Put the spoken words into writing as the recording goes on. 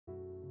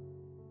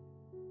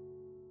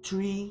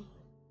3,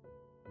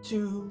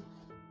 2,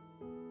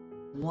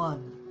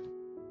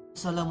 1.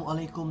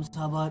 Assalamualaikum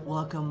sahabat,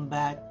 welcome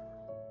back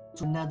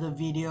to another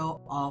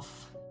video of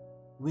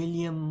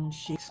William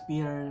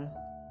Shakespeare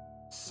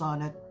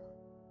sonnet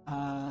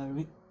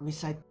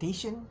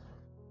recital.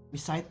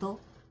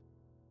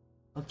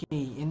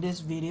 Okay, in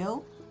this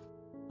video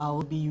I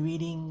will be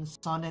reading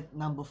sonnet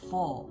number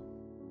 4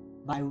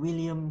 by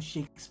William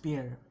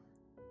Shakespeare.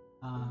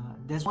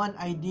 There's one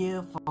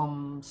idea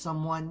from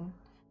someone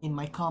in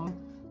my comment.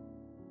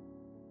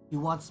 He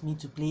wants me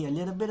to play a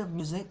little bit of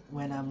music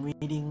when I'm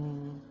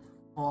reading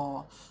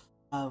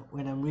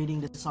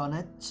the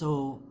sonnet,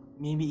 so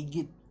maybe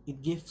it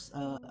gives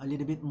a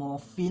little bit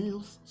more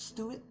feels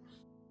to it,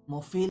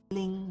 more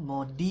feeling,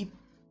 more deep.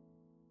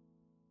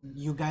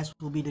 You guys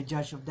will be the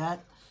judge of that.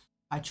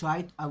 I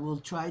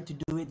will try to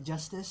do it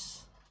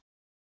justice.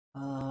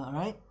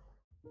 Alright,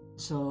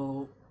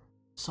 so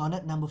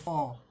sonnet number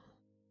 4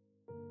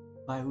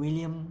 by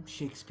William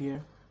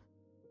Shakespeare,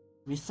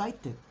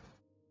 recited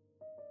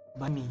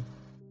by me.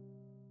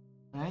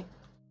 Right?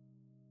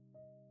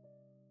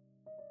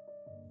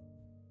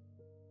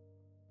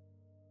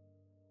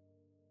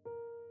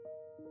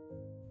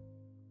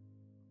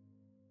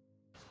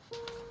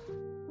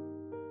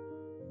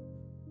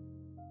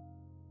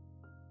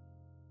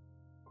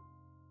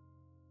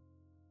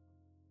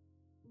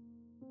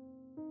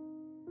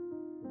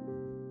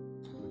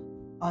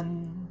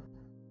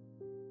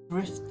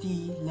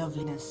 Unthrifty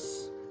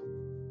loveliness,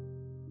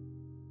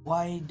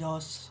 why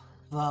dost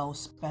thou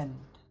spend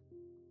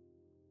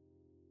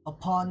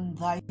upon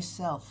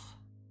thyself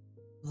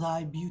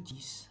thy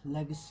beauty's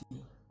legacy?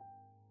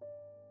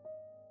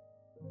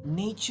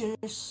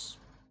 Nature's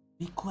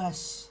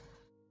bequest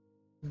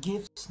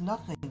gives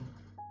nothing,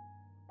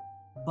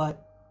 but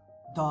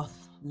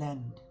doth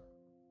lend,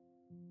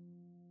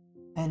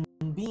 and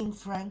being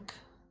frank,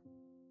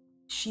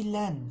 she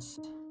lends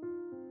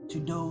to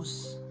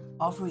those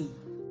offering.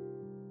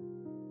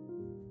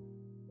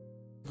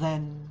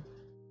 Then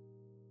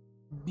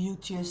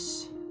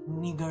beauteous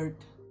niggard,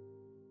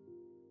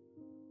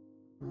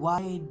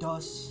 why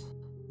dost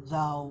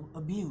thou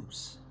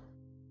abuse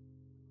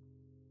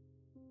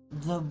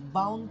the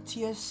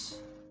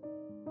bounteous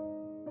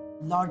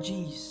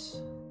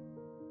largesse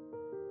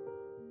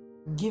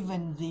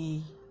given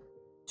thee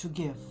to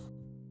give?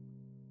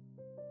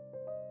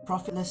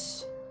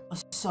 Profitless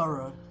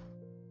usurer,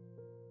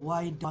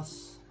 why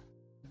dost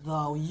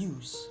thou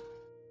use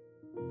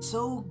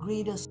so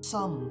great a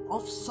sum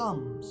of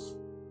sums,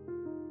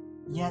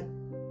 yet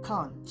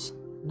canst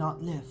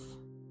not live?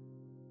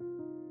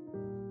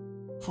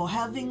 For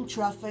having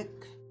traffic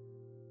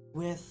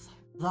with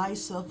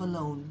thyself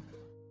alone,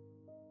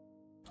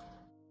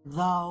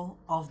 thou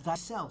of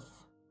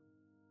thyself,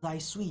 thy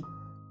sweet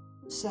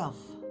self,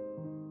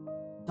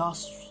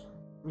 dost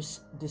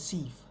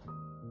deceive.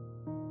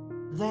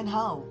 Then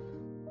how,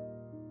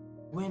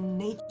 when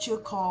nature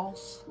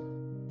calls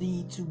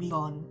thee to be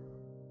gone,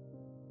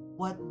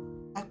 what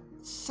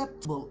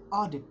acceptable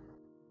audit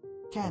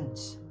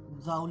canst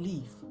thou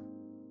leave?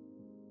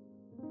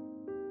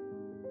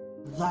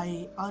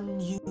 Thy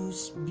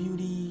unused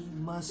beauty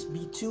must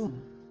be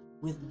tuned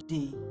with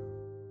thee,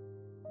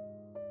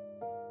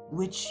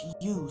 which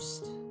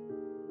used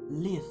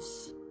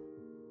lives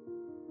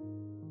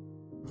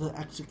the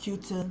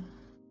executor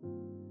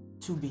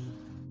to be.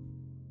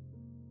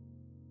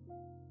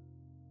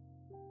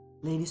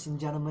 Ladies and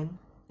gentlemen,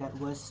 that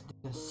was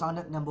the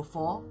sonnet number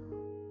 4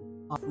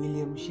 of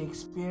William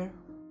Shakespeare.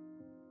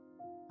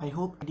 I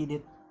hope I did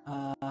it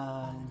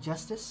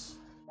justice.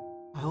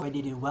 I hope I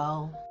did it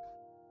well.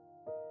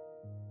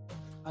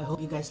 I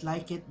hope you guys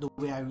like it the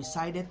way I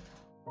recite it.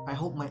 I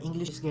hope my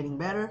English is getting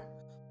better.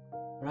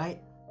 Right?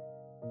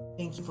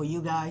 Thank you for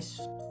you guys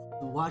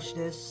to watch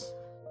this.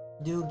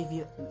 Do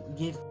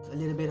give a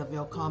little bit of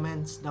your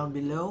comments down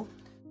below.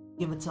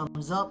 Give a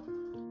thumbs up.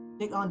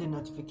 Click on the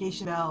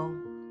notification bell.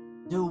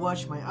 Do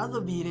watch my other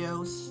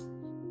videos.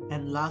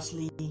 And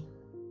lastly,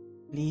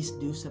 please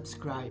do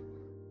subscribe.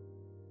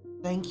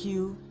 Thank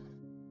you.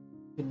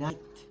 Good night.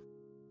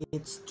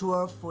 It's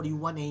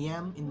 12:41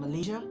 AM in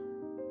Malaysia.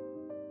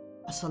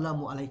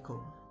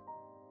 Assalamualaikum.